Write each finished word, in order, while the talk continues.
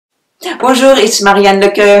Bonjour, it's Marianne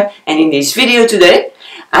Lecoeur, and in this video today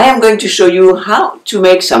I am going to show you how to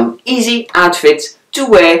make some easy outfits to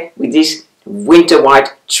wear with these winter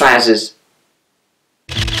white trousers.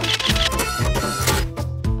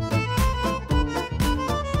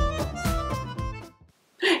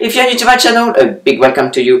 If you're new to my channel, a big welcome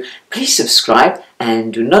to you. Please subscribe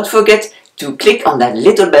and do not forget to click on that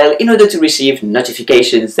little bell in order to receive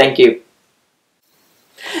notifications. Thank you.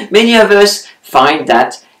 Many of us find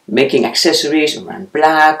that making accessories around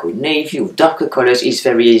black or navy or darker colors is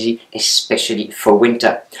very easy, especially for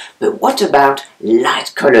winter. But what about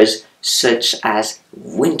light colors such as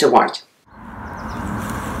winter white?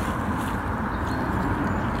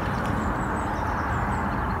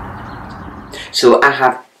 So I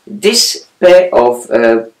have this pair of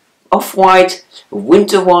off-white,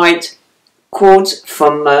 winter white cords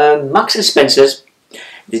from Marks and Spencer's.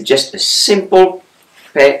 It's just a simple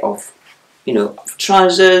pair of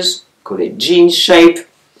trousers, call it jean shape,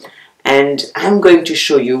 and I'm going to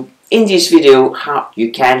show you in this video how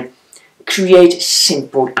you can create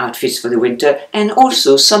simple outfits for the winter and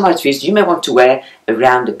also some outfits you may want to wear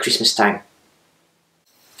around the Christmas time.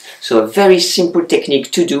 So a very simple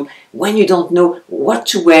technique to do when you don't know what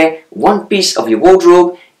to wear. One piece of your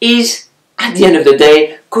wardrobe is, at the end of the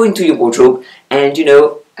day, go into your wardrobe and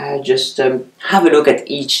just have a look at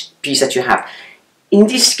each piece that you have. In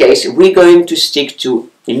this case, we're going to stick to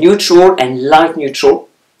neutral and light neutral.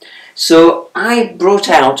 So I brought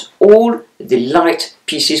out all the light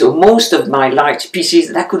pieces, or most of my light pieces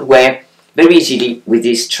that I could wear very easily with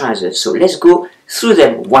these trousers. So let's go through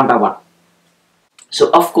them one by one. So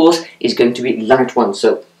of course, it's going to be light one.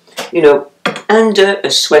 So, under a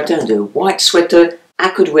sweater, under a white sweater,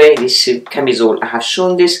 I could wear this camisole. I have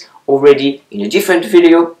shown this already in a different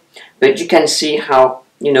video, but you can see how,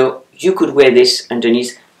 you could wear this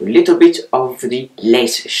underneath a little bit of the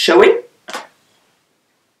lace showing.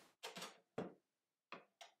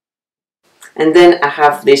 And then I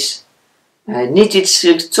have this knitted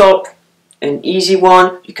silk top, an easy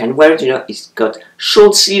one. You can wear it, it's got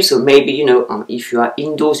short sleeves, so maybe, if you are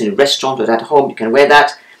indoors in a restaurant or at home, you can wear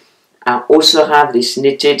that. I also have this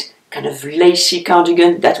knitted kind of lacy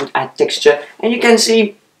cardigan that would add texture. And you can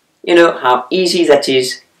see, how easy that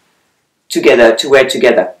is together, to wear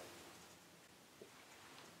together.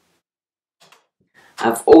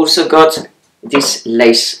 I've also got this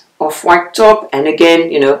lace off-white top, and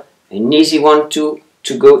again, an easy one to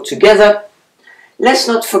go together. Let's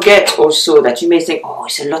not forget also that you may think, oh,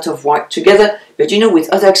 it's a lot of white together, but with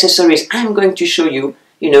other accessories, I'm going to show you,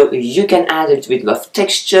 you can add a little bit of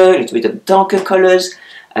texture, a little bit of darker colors,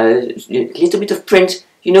 a little bit of print,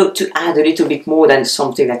 to add a little bit more than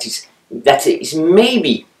something that is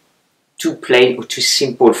maybe too plain or too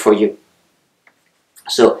simple for you.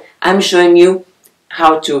 So I'm showing you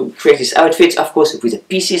how to create this outfit, of course, with the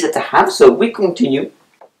pieces that I have. So we continue,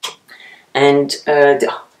 and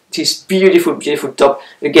this beautiful, beautiful top.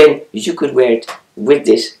 Again, you could wear it with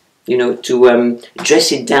this, to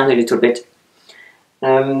dress it down a little bit.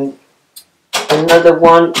 Another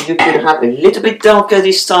one, you could have a little bit darker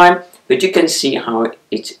this time, but you can see how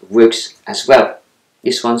it works as well.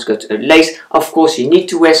 This one's got a lace. Of course, you need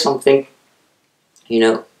to wear something,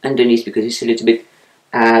 underneath, because it's a little bit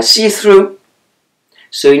see-through.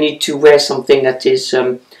 So you need to wear something that is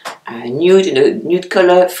nude, nude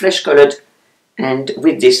color, flesh colored, and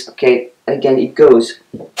with this, okay, again it goes.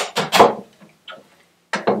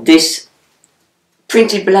 This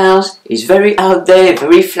printed blouse is very out there,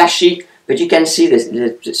 very flashy, but you can see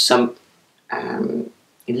there's some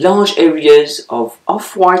large areas of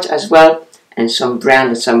off-white as well, and some brown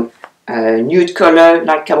and some nude color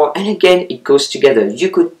like camel, and again it goes together. You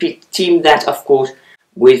could team that, of course,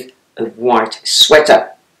 with a white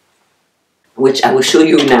sweater, which I will show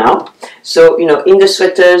you now. So, in the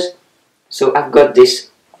sweaters, so I've got this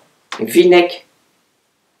V-neck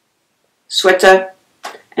sweater,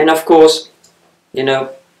 and of course,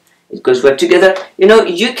 it goes well together.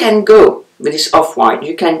 You can go with this off-white.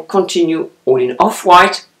 You can continue all in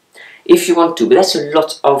off-white if you want to, but that's a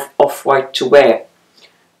lot of off-white to wear.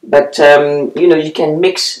 But, you can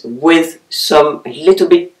mix with some a little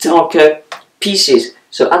bit darker pieces.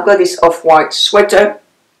 So I've got this off-white sweater,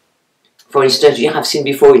 for instance, you have seen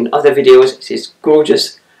before in other videos. It's this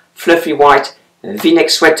gorgeous, fluffy white V-neck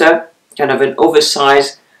sweater, kind of an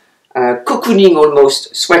oversized, cocooning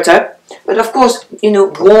almost sweater. But of course,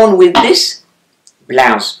 worn with this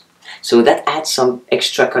blouse. So that adds some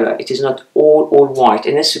extra color. It is not all white,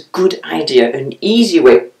 and that's a good idea, an easy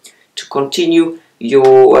way to continue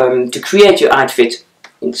your, to create your outfit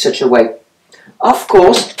in such a way. Of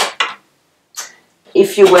course,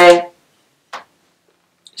 if you wear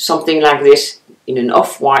something like this in an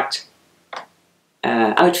off-white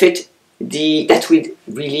outfit, that would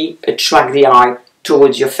really attract the eye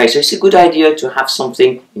towards your face. So it's a good idea to have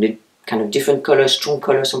something in a kind of different color, strong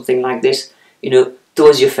color, something like this, you know,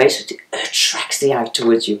 towards your face, so it attracts the eye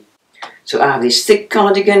towards you. So I have this thick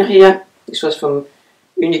cardigan here. This was from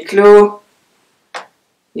Uniqlo.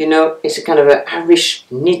 You know, it's a kind of a Irish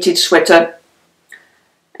knitted sweater,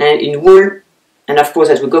 and in wool. And of course,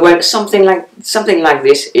 as we go well, something like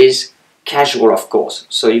this is casual, of course.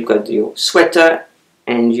 So you've got your sweater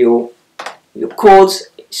and your cords.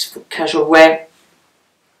 It's for casual wear.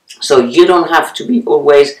 So you don't have to be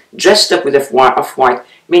always dressed up with off-white.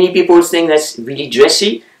 Many people think that's really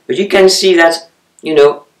dressy, but you can see that, you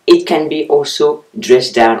know, it can be also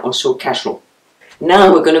dressed down, also casual.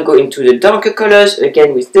 Now we're going to go into the darker colors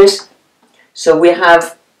again with this. So we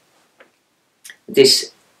have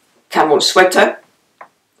this camel sweater,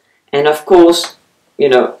 and of course, you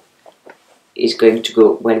know, it's going to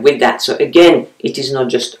go well with that. So again, it is not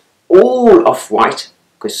just all off-white,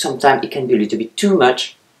 because sometimes it can be a little bit too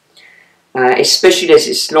much, especially as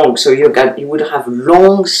it's long. So you would have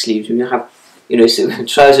long sleeves. You have, you know, so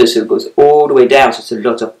trousers, so it goes all the way down. So it's a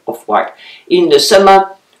lot of off-white. In the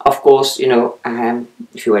summer, of course, you know,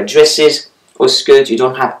 if you wear dresses or skirts, you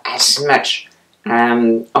don't have as much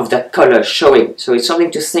of that color showing. So it's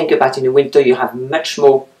something to think about. In the winter, you have much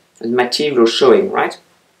more material showing, right?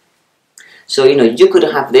 So, you know, you could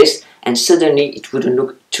have this and suddenly it wouldn't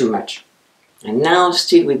look too much. And now,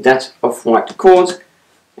 still with that off-white cord,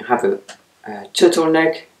 I have a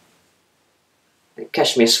turtleneck, a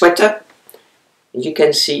cashmere sweater. You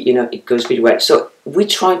can see, you know, it goes really well. So we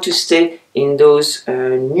try to stay in those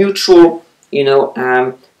neutral, you know,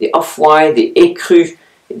 the off-white, the écru,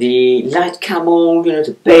 the light camel, you know,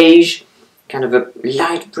 the beige, kind of a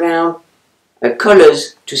light brown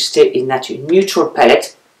colors, to stay in that neutral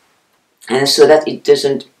palette, and so that it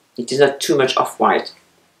is not too much off-white.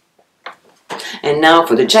 And now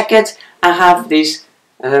for the jacket, I have this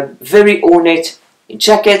very ornate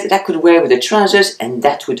jacket that I could wear with the trousers, and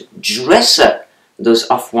that would dress up those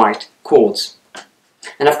off-white cords.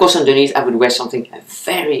 And of course, underneath I would wear something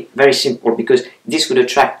very, very simple, because this would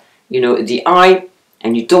attract, you know, the eye,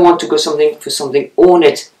 and you don't want to go for something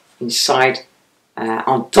ornate inside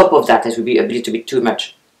on top of that. That would be a little bit too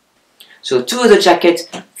much. So two other jackets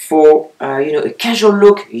for you know, a casual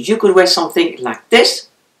look. You could wear something like this.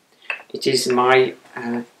 It is my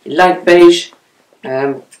light beige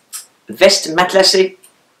vest matelassé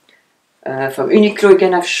from Uniqlo,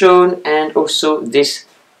 again I've shown, and also this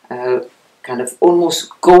kind of almost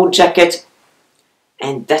gold jacket,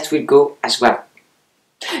 and that will go as well.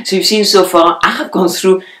 So you've seen so far, I have gone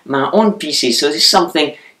through my own pieces. So this is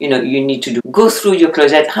something, you know, you need to do. Go through your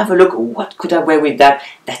closet, have a look, what could I wear with that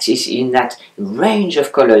is in that range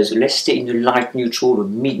of colors. Let's stay in the light neutral or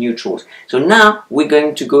mid neutrals. So now we're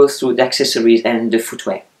going to go through the accessories and the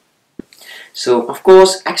footwear. So of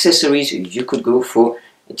course, accessories, you could go for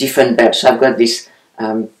different belts. So I've got this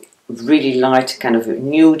really light kind of a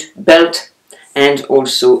nude belt, and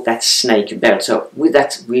also that snake belt. So with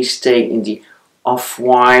that, we stay in the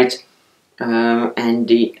off-white and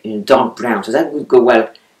the dark brown. So that would go well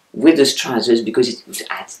with those trousers, because it would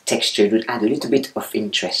add texture, it would add a little bit of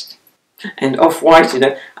interest. And off-white, you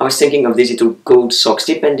know, I was thinking of these little gold socks.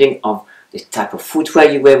 Depending on the type of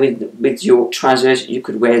footwear you wear with your trousers, you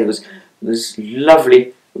could wear those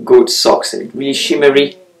lovely gold socks, really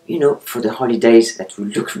shimmery, you know, for the holidays. That will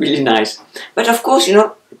look really nice. But of course, you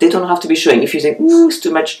know, they don't have to be showing. If you think, ooh, it's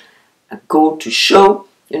too much gold to show,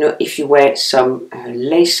 you know, if you wear some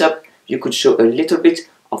lace up, you could show a little bit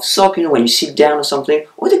of sock, you know, when you sit down or something,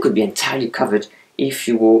 or they could be entirely covered if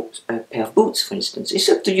you wore a pair of boots, for instance. It's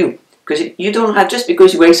up to you, because you don't have, just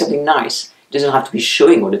because you're wearing something nice, it doesn't have to be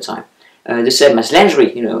showing all the time. The same as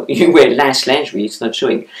lingerie, you know, you wear nice lingerie, it's not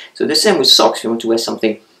showing. So the same with socks. If you want to wear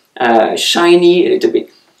something shiny, a little bit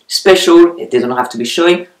special, they don't have to be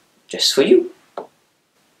showing, just for you.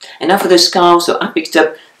 And now for the scarves. So I picked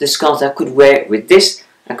up the scarves I could wear with this.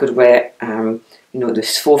 I could wear, you know,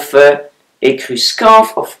 this faux fur écru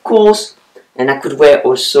scarf, of course, and I could wear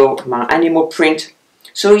also my animal print.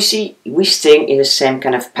 So you see, we're staying in the same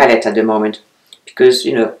kind of palette at the moment, because,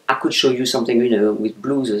 you know, I could show you something, you know, with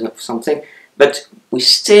blues or something, but we're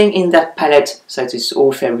staying in that palette, so it's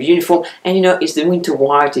all very uniform. And you know, it's the winter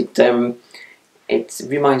white. It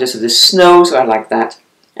reminds us of the snow, so I like that.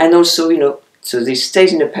 And also, you know, so this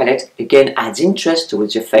stays in the palette, again adds interest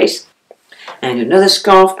towards your face. And another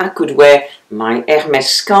scarf, I could wear my Hermes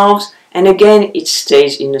scarves, and again it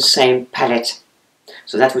stays in the same palette,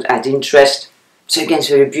 so that would add interest. So again, it's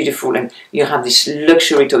very beautiful, and you have this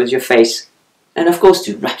luxury towards your face. And of course,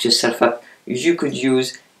 to wrap yourself up, you could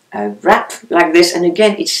use a wrap like this, and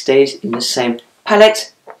again it stays in the same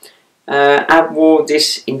palette. I wore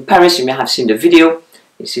this in Paris, you may have seen the video.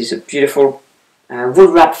 This is a beautiful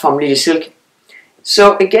wool wrap from Lily Silk.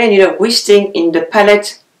 So again, we're staying in the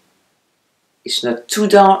palette. It's not too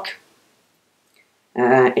dark,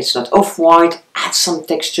 it's not off-white, add some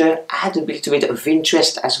texture, add a little bit of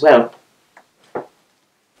interest as well.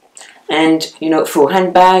 And for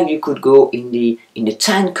handbag, you could go in the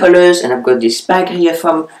tan colors, and I've got this bag here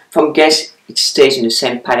from Guess. It stays in the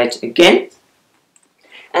same palette again.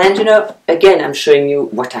 And again, I'm showing you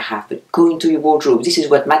what I have, but go into your wardrobe. This is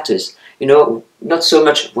what matters. Not so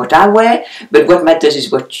much what I wear, but what matters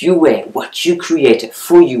is what you wear, what you create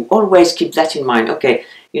for you. Always keep that in mind. Okay,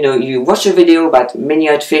 you watch a video about many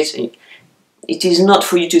outfits, and it is not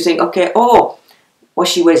for you to think, okay, oh, what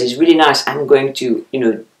she wears is really nice, I'm going to,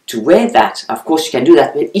 to wear that. Of course you can do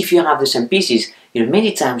that, but if you have the same pieces,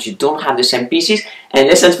 many times you don't have the same pieces. And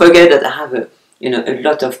let's not forget that I have a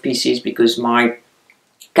lot of pieces, because my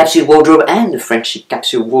capsule wardrobe and the French Chic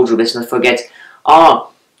capsule wardrobe, let's not forget, are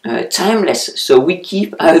timeless. So we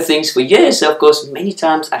keep our things for years. So of course, many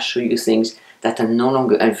times I show you things that are no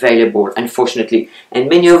longer available, unfortunately. And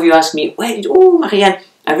many of you ask me, oh Marianne,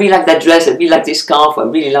 I really like that dress, I really like this scarf, I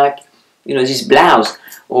really like, this blouse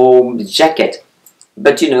or the jacket.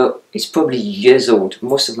 But it's probably years old.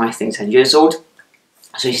 Most of my things are years old.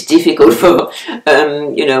 So it's difficult for,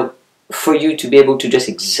 for you to be able to dress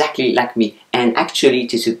exactly like me. And actually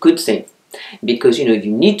it is a good thing, because you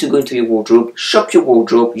need to go into your wardrobe, shop your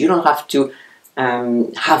wardrobe. You don't have to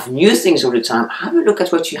have new things all the time. Have a look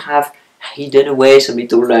at what you have hidden away, some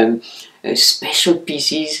little special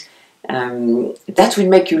pieces that will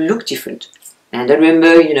make you look different. And I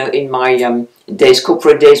remember, in my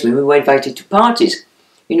corporate days, when we were invited to parties,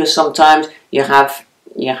 sometimes you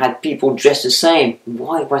had people dressed the same.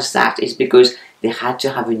 Why was that? It's because they had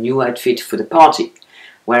to have a new outfit for the party.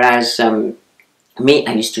 Whereas me,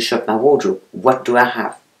 I used to shop my wardrobe. What do I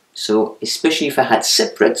have? So especially if I had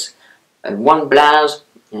separate, one blouse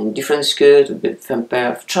and different skirt, a different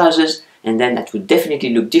pair of trousers, and then that would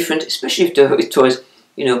definitely look different, especially if it was,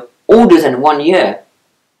 older than 1 year,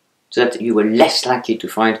 so that you were less likely to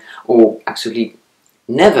find, or actually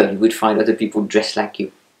never you would find other people dressed like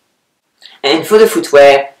you. And for the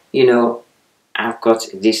footwear, I've got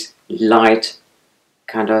this light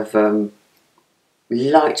kind of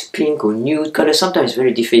light pink or nude color. Sometimes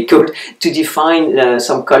very difficult to define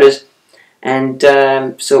some colors, and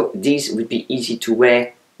so these would be easy to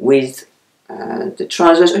wear with the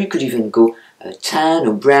trousers, or you could even go tan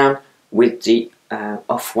or brown with the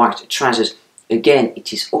off-white trousers. Again,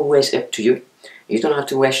 it is always up to you. You don't have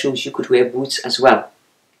to wear shoes, you could wear boots as well.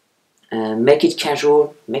 Make it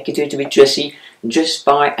casual, make it a little bit dressy, just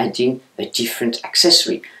by adding a different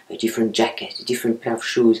accessory, a different jacket, a different pair of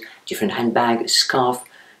shoes, different handbag, a scarf,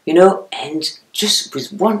 and just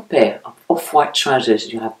with one pair of off-white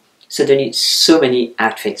trousers, you have suddenly so many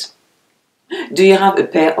outfits. Do you have a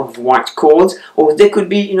pair of white cords, or there could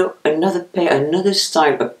be, another pair, another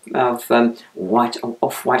style of white or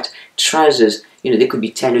off-white trousers. They could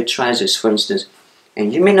be tailored trousers, for instance,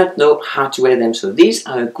 and you may not know how to wear them. So these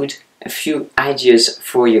are a few ideas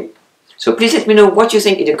for you. So please let me know what you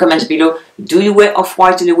think in the comments below. Do you wear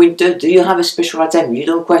off-white in the winter? Do you have a special item you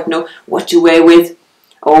don't quite know what to wear with?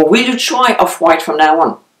 Or will you try off-white from now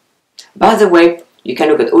on? By the way, you can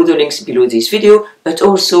look at all the links below this video, but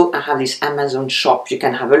also I have this Amazon shop. You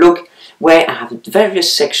can have a look where I have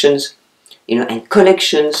various sections, and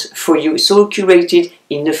collections for you. It's all curated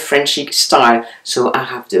in the French Chic style. So I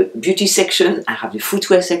have the beauty section, I have the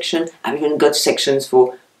footwear section, I've even got sections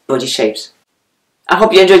for body shapes. I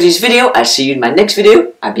hope you enjoyed this video. I'll see you in my next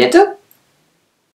video. À bientôt!